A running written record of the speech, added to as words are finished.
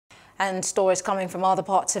And stories coming from other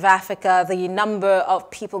parts of Africa, the number of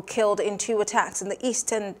people killed in two attacks in the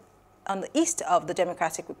east of the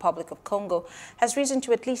Democratic Republic of Congo has risen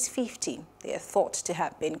to at least 50. They are thought to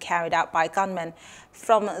have been carried out by gunmen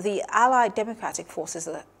from the Allied Democratic Forces,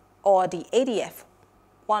 or the ADF,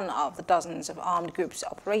 one of the dozens of armed groups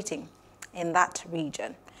operating in that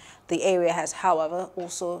region. The area has, however,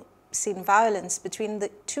 also seen violence between the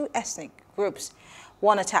two ethnic groups.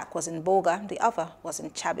 One attack was in Boga, the other was in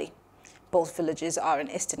Chabi. Both villages are in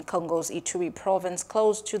eastern Congo's Ituri province,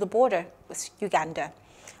 close to the border with Uganda.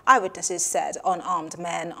 Eyewitnesses said unarmed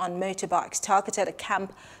men on motorbikes targeted a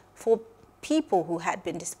camp for people who had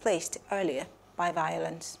been displaced earlier by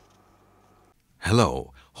violence.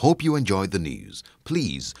 Hello, hope you enjoyed the news.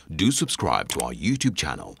 Please do subscribe to our YouTube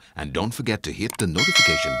channel and don't forget to hit the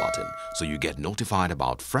notification button so you get notified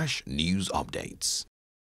about fresh news updates.